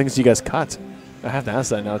unfun things you guys cut? I have to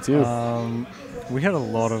ask that now too. We had a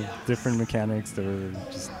lot of different mechanics that were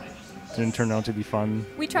just didn't turn out to be fun.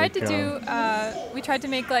 We tried to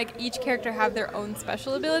make each character have their own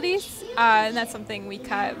special abilities, and that's something we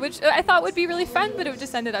cut, which I thought would be really fun, but it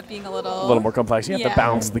just ended up being a little more complex. You have to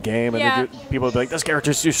balance the game, and people would be like, "This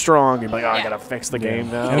character's too strong," and you'd be like, "Oh, I gotta fix the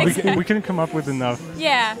game now." And we couldn't come up with enough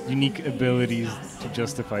unique abilities to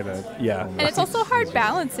justify that. Yeah. And it's also hard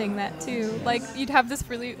balancing that too. Like you'd have this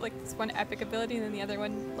really this one epic ability, and then the other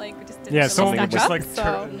one just didn't someone would stack just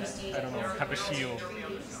up, I don't know, have a shield.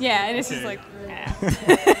 Yeah, and it's just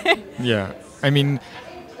Yeah, I mean,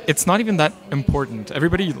 it's not even that important.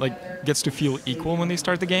 Everybody gets to feel equal when they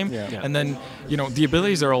start the game, and then the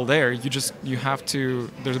abilities are all there. You have to.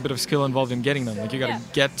 There's a bit of skill involved in getting them. You got to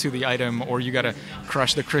get to the item, or you got to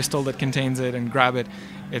crush the crystal that contains it and grab it.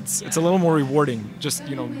 It's a little more rewarding. Just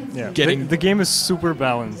getting the game is super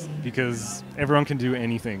balanced because everyone can do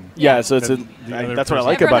anything. Yeah, so that's what I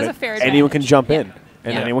like about it. Anyone can jump in.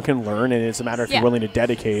 And anyone can learn, and it's a matter if you're willing to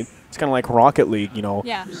dedicate. It's kind of like Rocket League,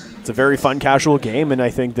 It's a very fun, casual game, and I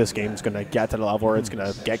think this game is going to get to the level where it's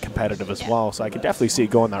going to get competitive as well. So I can definitely see it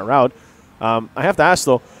going that route. I have to ask,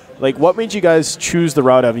 though, what made you guys choose the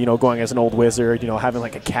route of, going as an old wizard, having a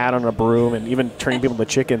cat on a broom and even turning people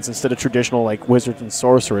into chickens instead of traditional, wizards and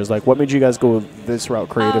sorcerers? What made you guys go this route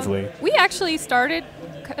creatively? We actually started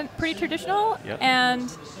pretty traditional, and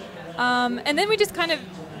then we just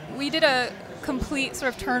we did a complete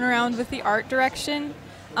sort of turnaround with the art direction,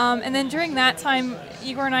 and then during that time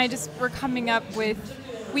Igor and I just were coming up with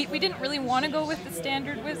we didn't really want to go with the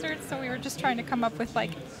standard wizards, so we were just trying to come up with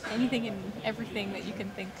anything and everything that you can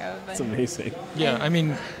think of. It's amazing. Yeah, I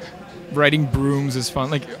mean, riding brooms is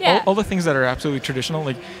fun. All the things that are absolutely traditional,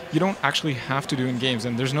 you don't actually have to do in games,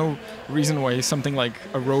 and there's no reason why something like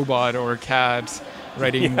a robot or a cat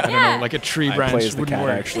riding I don't know, a tree branch wouldn't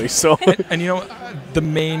work. Actually, so and the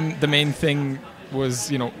main thing was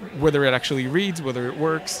whether it actually reads, whether it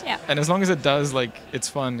works, and as long as it does, it's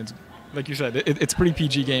fun. It's like you said, it's a pretty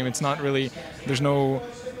PG game. It's not really. There's no.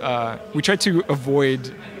 We tried to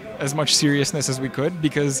avoid as much seriousness as we could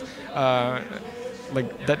because.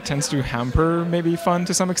 That tends to hamper maybe fun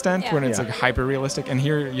to some extent when it's hyper realistic, and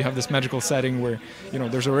here you have this magical setting where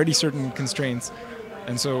there's already certain constraints,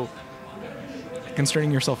 and so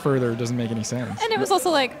constraining yourself further doesn't make any sense. And it was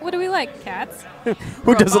also what do we like? Cats?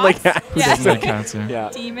 Who doesn't like cats? Who doesn't like cats? Yeah.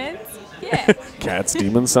 Demons? Yeah. Cats,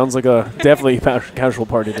 demons sounds like a definitely casual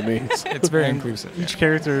party to me. It's very inclusive. Each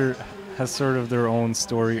character has sort of their own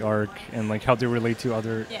story arc and like how they relate to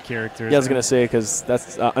other characters. Yeah, I was gonna say because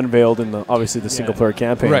that's unveiled in obviously the single player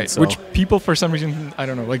campaign. Right, so. which people for some reason, I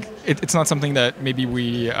don't know, like it's not something that maybe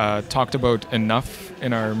we talked about enough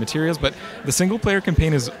in our materials, but the single player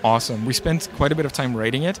campaign is awesome. We spent quite a bit of time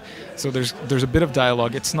writing it, so there's a bit of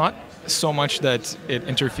dialogue. It's not so much that it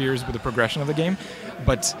interferes with the progression of the game,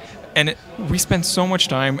 but we spent so much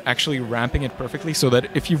time actually ramping it perfectly so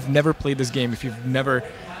that if you've never played this game, if you've never,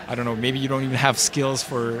 I don't know, maybe you don't even have skills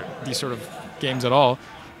for these sort of games at all,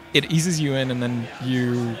 it eases you in and then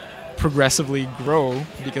you progressively grow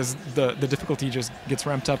because the difficulty just gets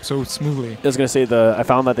ramped up so smoothly. I was going to say I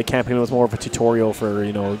found that the campaign was more of a tutorial for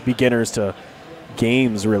beginners to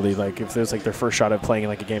games, really. Like if there's like their first shot at playing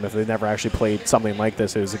like a game, if they've never actually played something like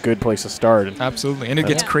this, it was a good place to start. Absolutely, and it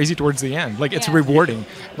gets crazy towards the end. Like it's rewarding.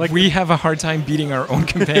 Like we have a hard time beating our own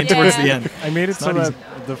campaign towards the end. I made it so that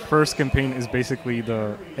the first campaign is basically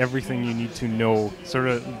everything you need to know. Sort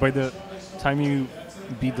of by the time you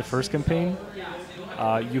beat the first campaign,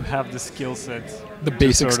 you have the skill set, the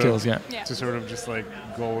basic skills, to sort of just like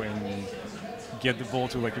go and get the ball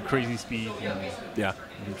to like a crazy speed. And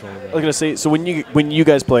control I was gonna say, so when you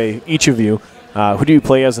guys play, each of you, who do you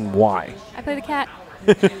play as and why? I play the cat.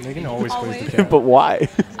 Megan always plays the cat. But why?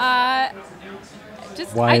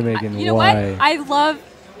 Just why, Megan? You know why? what? I love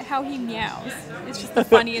how he meows. It's just the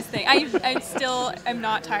funniest thing. I still am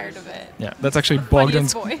not tired of it. Yeah, that's actually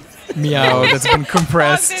Bogdan's voice. meow that's been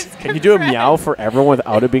compressed. Can you do a meow for everyone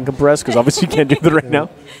without it being compressed? Because obviously you can't do that right now.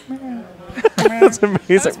 That's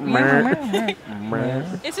amazing.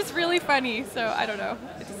 It's just really funny, so I don't know.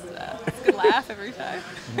 It's just it's a good laugh every time.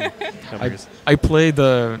 I play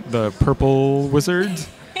the purple wizard.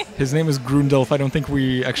 His name is Grundelf. I don't think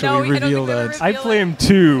we actually reveal that. I play him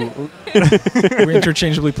too. We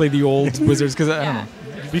interchangeably play the old wizards because I don't know.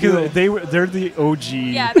 Because they're the OG.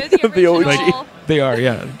 Yeah, they're the original. Like, they are,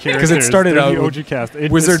 yeah. Because It started out the OG cast. It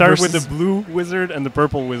wizard started with versus the blue wizard and the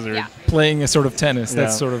purple wizard playing a sort of tennis.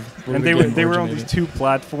 That's sort of where and the game they were on originated. these two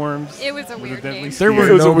platforms. It was a weird game. There were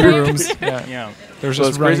no rooms. Yeah. There's So just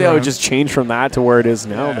it's crazy running how it around. just changed from that to where it is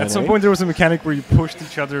now. Man, At some point, there was a mechanic where you pushed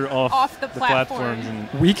each other off the platforms. And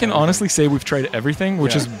we can honestly say we've tried everything,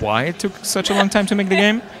 which is why it took such a long time to make the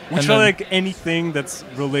game. We And try then- like anything that's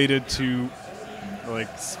related to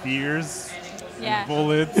like spheres, and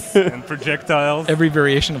bullets, and projectiles. every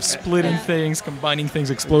variation of splitting things, combining things,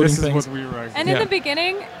 exploding This is things. what we were. And in the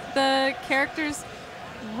beginning, the characters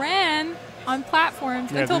ran on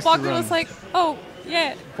platforms Yeah, until they used to Bogdan run. was like, "Oh,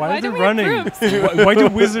 yeah. Why are they do we running? have brooms? Why do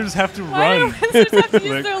wizards have to Why run? do wizards have to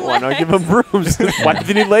use Like, their why not legs?" give them brooms? What do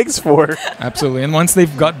they need legs for? Absolutely. And once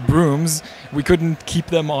they've got brooms, we couldn't keep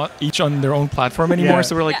them each on their own platform anymore. Yeah.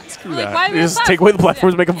 So we're like, Yeah. screw Like, that. why do we You have just take away the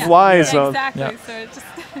platforms, make them fly. Yeah, So exactly. Yeah. So it just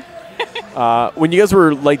when you guys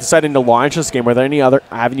were like deciding to launch this game, were there any other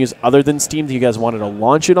avenues other than Steam that you guys wanted to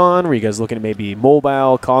launch it on? Were you guys looking at maybe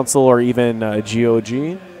mobile, console, or even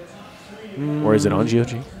GOG? Or is it on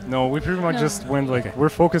GOG? No, we pretty much No. just went like we're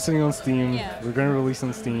focusing on Steam. Yeah. We're gonna release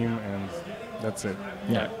on Steam, and that's it.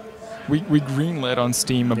 Yeah. We greenlit on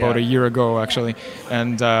Steam about Yeah. a year ago, actually,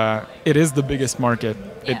 and it is the biggest market.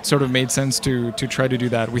 Yeah. It sort of made sense to try to do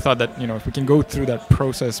that. We thought that if we can go through that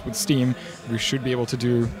process with Steam, we should be able to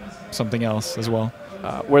do something else as well.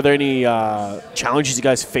 Were there any challenges you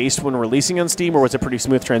guys faced when releasing on Steam, or was it a pretty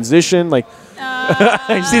smooth transition? Like,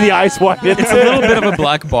 I see the eyes widen. It's a little bit of a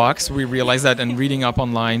black box. We realized that, and reading up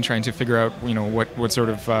online, trying to figure out, what sort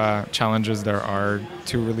of challenges there are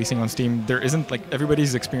to releasing on Steam. There isn't, like,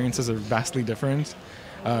 everybody's experiences are vastly different.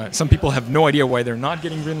 Some people have no idea why they're not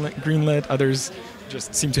getting greenlit. Others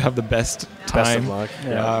just seem to have the best time. Best of luck.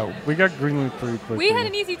 Yeah, we got greenlit pretty quickly. we had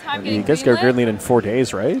an easy time getting You guys got greenlit. greenlit in 4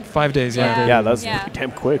 days, right? 5 days, yeah. Yeah, that's Yeah. pretty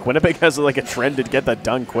damn quick. Winnipeg has like a trend to get that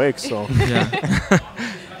done quick. So Yeah.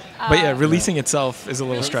 But yeah, releasing itself is a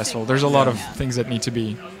little stressful. There's a lot of things that need to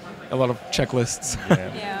be, a lot of checklists.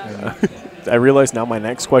 Yeah. I realize now my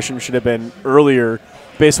next question should have been earlier,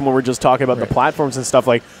 based on when we're just talking about the platforms and stuff.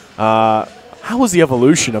 Like, how was the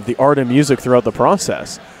evolution of the art and music throughout the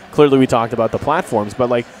process? Clearly, we talked about the platforms, but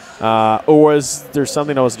like, or was there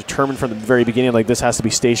something that was determined from the very beginning? Like, this has to be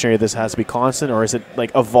stationary, this has to be constant, or is it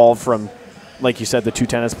like evolved from, like you said, the two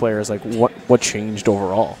tennis players? Like, what changed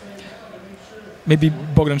overall? Maybe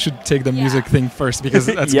Bogdan should take the music thing first because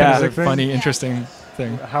that's Yeah. kind of a funny, interesting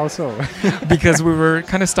thing. How so? Because we were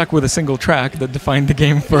kind of stuck with a single track that defined the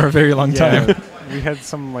game for a very long time. We had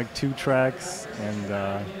some like 2 tracks,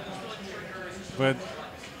 and but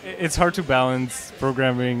it's hard to balance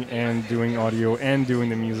programming and doing audio and doing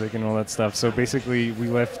the music and all that stuff. So basically, we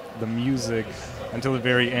left the music until the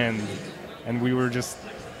very end, and we were just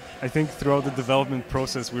I think throughout the development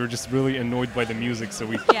process, we were just really annoyed by the music, so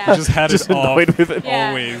we Yeah. just had Just it off annoyed with it. Yeah.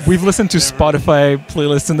 always. We've listened to Spotify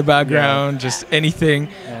playlists in the background, just anything.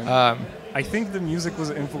 And I think the music was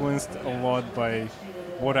influenced a lot by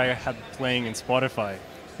what I had playing in Spotify.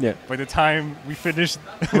 Yeah. By the time we finished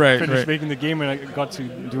Right, making the game and I got to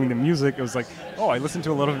doing the music, it was like, oh, I listened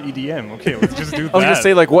to a lot of EDM. Okay, let's just do that. I was gonna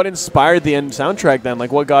say, like, what inspired the end soundtrack then?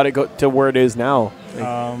 Like, what got it to where it is now?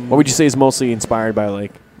 Like, what would you say is mostly inspired by?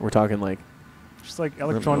 Like, we're talking like just like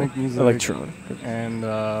electronic music, electronic and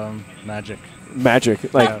magic.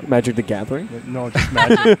 Magic, like Magic the Gathering, No, just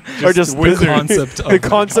magic. or just the concept the of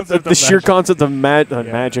concept of the sheer magic. concept of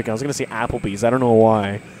magic. I was gonna say Applebee's. I don't know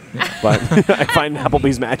why, but I find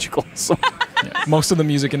Applebee's magical. So most of the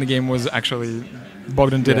music in the game was actually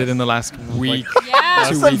Bogdan did Yeah. it in the last week. Yeah.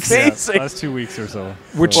 2 That's weeks. amazing. Last 2 weeks or so.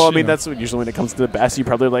 Which- well, I you mean, know. that's what usually when it comes to the best. You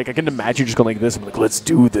probably like I can imagine just going like this. I'm like, let's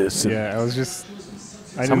do this. And Yeah, I was just.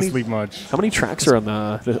 I How didn't many- sleep much. How many tracks are on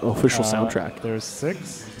the official soundtrack? There's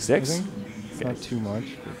 6. Six? I think. It's not too much.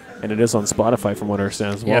 And it is on Spotify, from what I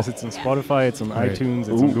understand as well. Yes, it's on Spotify, it's on Right. iTunes,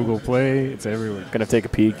 it's on Ooh. Google Play, it's everywhere. Gonna take a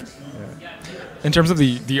peek. In terms of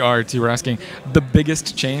the art, you were asking, the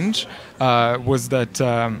biggest change was that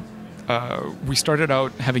we started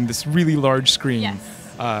out having this really large screen.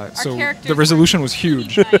 Yes. So characters the were resolution was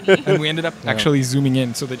huge, tiny. and we ended up actually zooming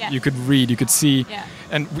in so that Yeah. you could read, you could see, Yeah.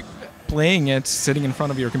 and playing it, sitting in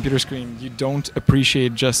front of your computer screen, you don't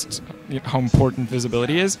appreciate just how important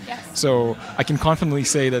visibility is. Yes. So I can confidently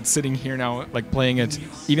say that sitting here now, like playing it,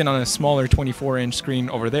 even on a smaller 24-inch screen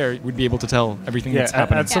over there, would be able to tell everything Yeah, that's at,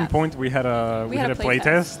 happening. at some Yeah. point we had a play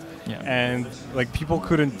test, Yeah. and like people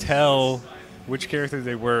couldn't tell which character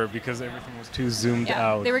they were because everything was too zoomed Yeah.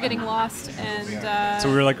 out. They were getting lost, and So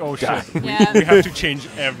we were like, oh shit, Yeah. we have to change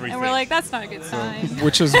everything. and we're like, that's not a good sign.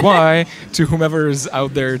 Which is why, to whomever is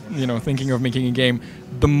out there, thinking of making a game,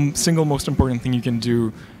 the single most important thing you can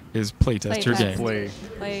do is playtest your Playtest.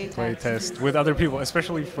 game. play test with other people,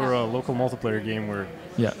 especially for a local multiplayer game where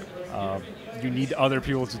Yeah. you need other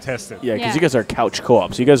people to test it. Yeah, because Yeah. you guys are couch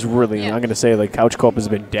co-op. So you guys really, Yeah. I'm gonna say, like, couch co-op has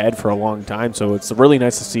been dead for a long time. So it's really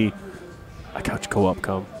nice to see a couch co-op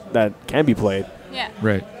come that can be played. Yeah.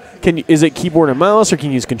 Right. Is it keyboard and mouse, or can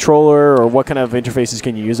you use controller, or what kind of interfaces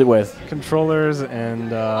can you use it with? Controllers, and you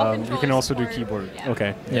can controllers also do support- keyboard. yeah.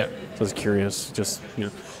 Okay. Yeah. So I was curious, just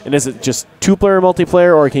and is it just 2-player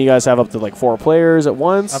multiplayer, or can you guys have up to like 4 players at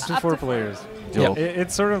once? Up to Up 4 to 4. players. Dope.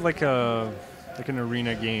 It's sort of like an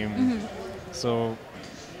arena game. So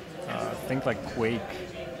think like Quake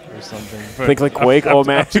or something. But Think like Quake? Oh,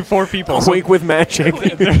 man. Up to 4 people. So Quake with magic.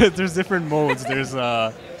 there's different modes.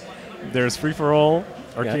 There's free for all,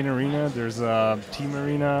 arcade arena. There's team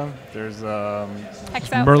arena. There's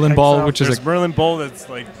Hex out. Merlin Hex Ball, Out. which is there's Merlin Ball. That's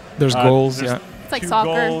like there's goals. there's Yeah. It's like 2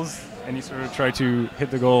 soccer. goals, and you sort of try to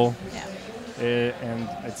hit the goal. Yeah. And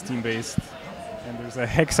it's team based. And there's a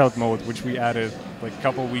hex out mode which we added like a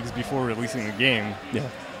couple weeks before releasing the game. Yeah.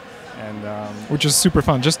 And Which is super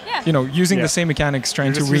fun. Just Yeah. using Yeah. the same mechanics, trying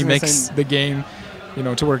You're to just using the remix same- the game,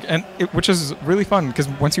 to work, and which is really fun because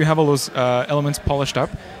once you have all those elements polished up,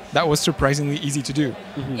 that was surprisingly easy to do,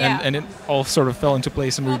 Yeah. and it all sort of fell into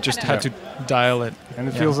place, and we All just kind had to dial it. and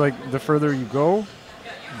it Yeah. feels like the further you go,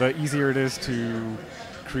 the easier it is to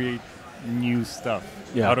create new stuff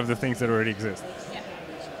out of the things that already exist.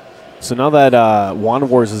 So now that Wand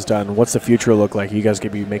Wars is done, what's the future look like? You guys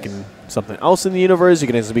could be making something else in the universe? You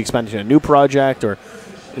can be expanding to a new project, or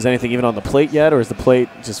is anything even on the plate yet, or is the plate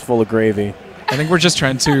just full of gravy? I think we're just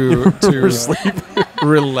trying to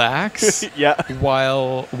relax Yeah.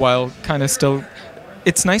 while kind of still.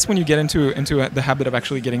 It's nice when you get into the habit of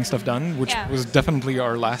actually getting stuff done, which Yeah. was definitely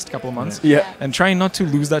our last couple of months. Yeah. And trying not to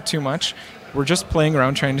lose that too much. We're just playing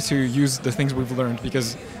around, trying to use the things we've learned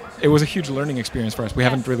because it was a huge learning experience for us. We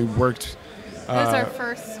haven't really worked That was our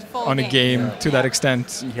first full on a game to that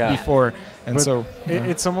extent Yeah. before, and But so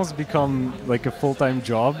it's almost become like a full-time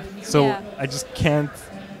job. So Yeah. I just can't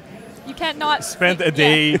You can't not spend think- a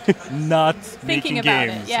day not Thinking making about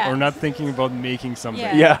it, games yeah. or not thinking about making something.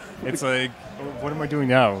 Yeah. Yeah. It's like, oh, what am I doing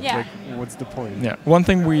now? Yeah. Like, what's the point? yeah. One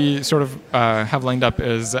thing we sort of have lined up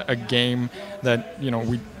is a game that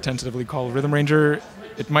we tentatively call Rhythm Ranger.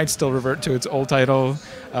 It might still revert to its old title.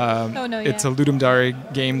 It's a Ludum Dare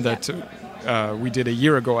game that we did a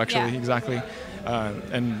year ago, actually, Yeah. exactly.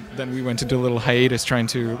 And then we went into a little hiatus trying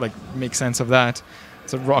to make sense of that.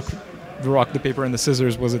 So Rock, the Paper, and the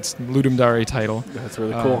Scissors was its Ludum Dare title. That's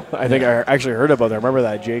really cool. I think I actually heard about that. I remember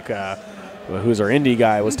that Jake who's our indie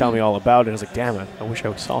guy, was telling me all about it. I was like, damn it, I wish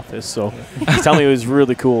I saw this. So he's telling me it was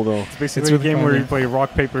really cool, though. It's basically a game where you play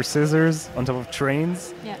rock, paper, scissors on top of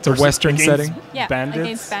trains. Yeah. It's a Western setting. Yeah, Bandits.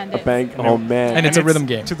 against bandits. Oh, man. And it's a rhythm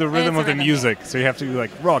game. To the rhythm it's of a the rhythm music. So you have to do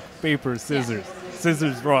like rock, paper, scissors.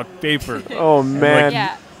 Scissors, rock, paper. Oh, man.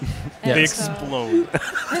 Yeah. Yeah. They And so- explode.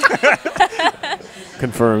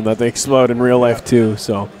 Confirmed that they explode in real life, too.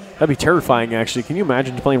 So that'd be terrifying, actually. Can you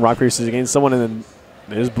imagine playing rock, paper, scissors against someone and then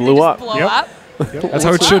they just They blew just up? blow Yep. up. That's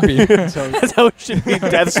how it should be. That's how it should be.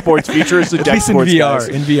 Death Sports features. At least in VR.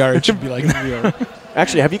 In VR, it should be like that.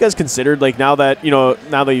 Actually, have you guys considered, like, now that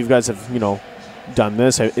you guys have, done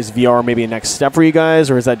this, is VR maybe a next step for you guys,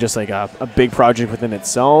 or is that just like a big project within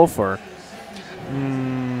itself, or?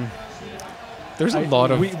 There's a lot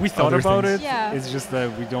of we thought other about things. it. Yeah. It's just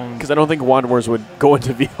that we don't. Because I don't think Wanderers would go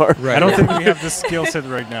into VR. Right. I don't think we have the skill set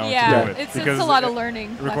right now Yeah, to do it. it's because a lot of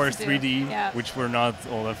learning. It requires left to do. 3D, Yeah. which we're not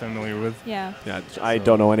all that familiar with. Yeah. Yeah, I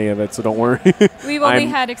don't know any of it, so don't worry. We've only I'm-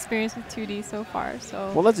 had experience with 2D so far,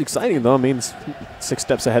 so. Well, that's exciting, though. It means 6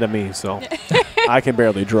 steps ahead of me, so I can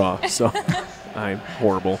barely draw, so I'm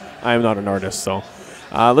horrible. I am not an artist, so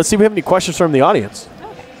let's see if we have any questions from the audience. Okay.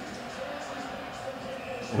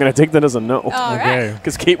 I'm going to take that as a no. All right.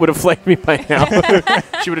 Because Kate would have flagged me by now.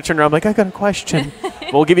 She would have turned around like, I got a question.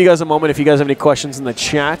 We'll give you guys a moment if you guys have any questions in the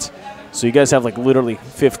chat. So you guys have like literally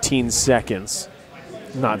 15 seconds.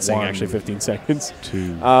 Not saying actually 15 seconds.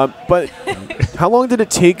 2. But how long did it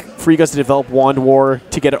take for you guys to develop Wand War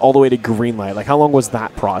to get it all the way to greenlight? Like, how long was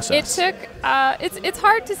that It process? took. It's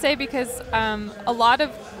hard to say because a lot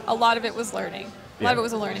of it was learning. A lot of it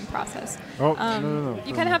was a learning process. Oh, no.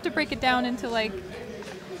 You kind of have to break it down into like.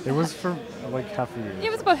 It was for like half a year.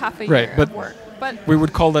 It was about half a Right, year but of work, but. We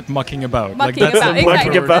would call that mucking about. Mucking that's about, the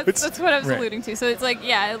exactly. word. about. That's what I was Right. alluding to. So it's like,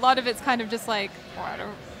 yeah, a lot of it's kind of just like, oh, I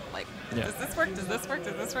don't, like, Yeah. does this work? Does this work?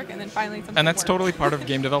 Does this work? And then finally something And that's works. totally part of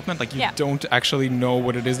game development. Like, you Yeah. don't actually know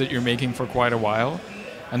what it is that you're making for quite a while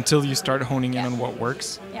until you start honing in Yeah. on what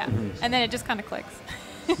works. Yeah, and then it just kind of clicks.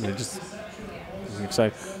 They're just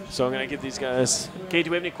excited. So I'm going to give these guys. Kate, do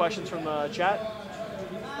we have any questions from the chat?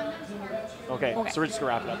 Okay, Okay. so we're just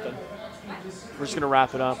going to wrap it up then. We're just going to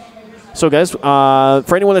wrap it up. So, guys,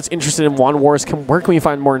 for anyone that's interested in Wand Wars, where can we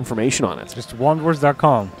find more information on it? Just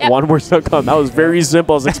wandwars.com. Yep. Wandwars.com. That was very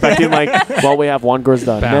simple. I was expecting, like, well, we have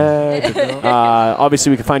wandwars.net. Obviously,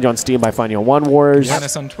 we can find you on Steam by finding you on Wand Wars. Find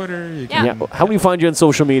us on Twitter. You Yeah. can Yeah. How do we find you on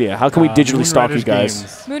social media? How can we digitally stalk you guys?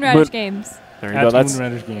 Moonriders Games. There you At go. That's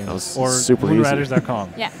Moonriders Games. that was or super easy.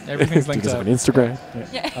 moonriders.com. Yeah. Everything's Do you linked guys up. have an Instagram?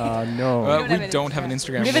 Yeah. No. We don't have an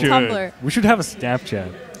Instagram. We have a Should. Tumblr. We should have a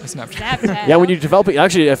Snapchat. A Snapchat. Snapchat. Yeah, when you're developing,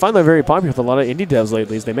 actually, I find that very popular with a lot of indie devs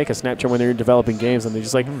lately. Is they make a Snapchat when they're developing games, and they're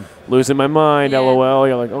just like, losing my mind, Yeah. LOL.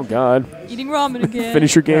 You're like, oh god, Eating ramen again.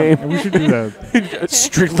 finish your game. And we should do that.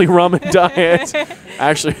 Strictly ramen diet.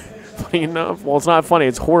 Actually, funny enough, well, it's not funny.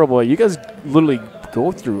 It's horrible. You guys literally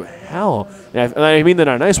go through hell. And I mean that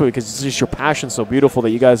in a nice way because it's just your passion so beautiful that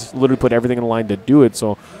you guys literally put everything in line to do it.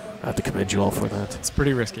 So I have to commend you all for that. It's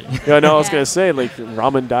pretty risky. Yeah, no, I was Yeah. gonna say like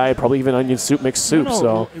ramen diet, probably even onion soup, mixed soup.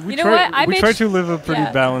 So we You know try, what? I we made try sh- to live a pretty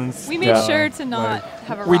yeah. balanced. We made sure to not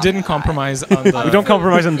have a We ramen didn't diet. compromise on the. We don't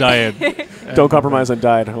compromise on diet. don't compromise on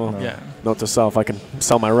diet. Well, Yeah. note to self: I can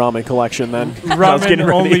sell my ramen collection then. I was getting Ramen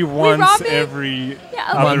ready. only once ramen? every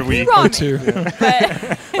Yeah, other we week. Or ramen. two.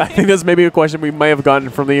 But I think that's maybe a question we may have gotten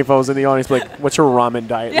from the infos in the audience. Like, what's your ramen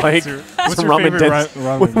diet Yeah. like? What's Some your ramen favorite dense-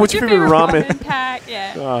 ramen? What's your favorite ramen? pack?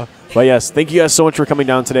 Yeah. But yes, thank you guys so much for coming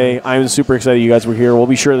down today. I'm super excited you guys were here. We'll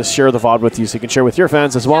be sure to share the VOD with you so you can share with your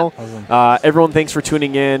fans as well. Everyone, thanks for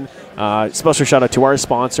tuning in. Special shout out to our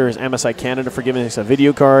sponsors, MSI Canada for giving us a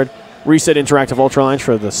video card, Reset Interactive Ultra Lounge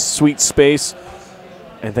for the sweet space,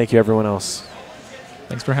 and thank you everyone else.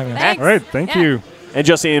 Thanks for having us. Thanks. All right, thank Yeah. you. And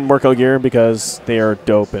Justine Workout Gear because they are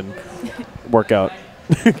dope and workout.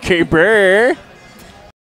 Okay, brr.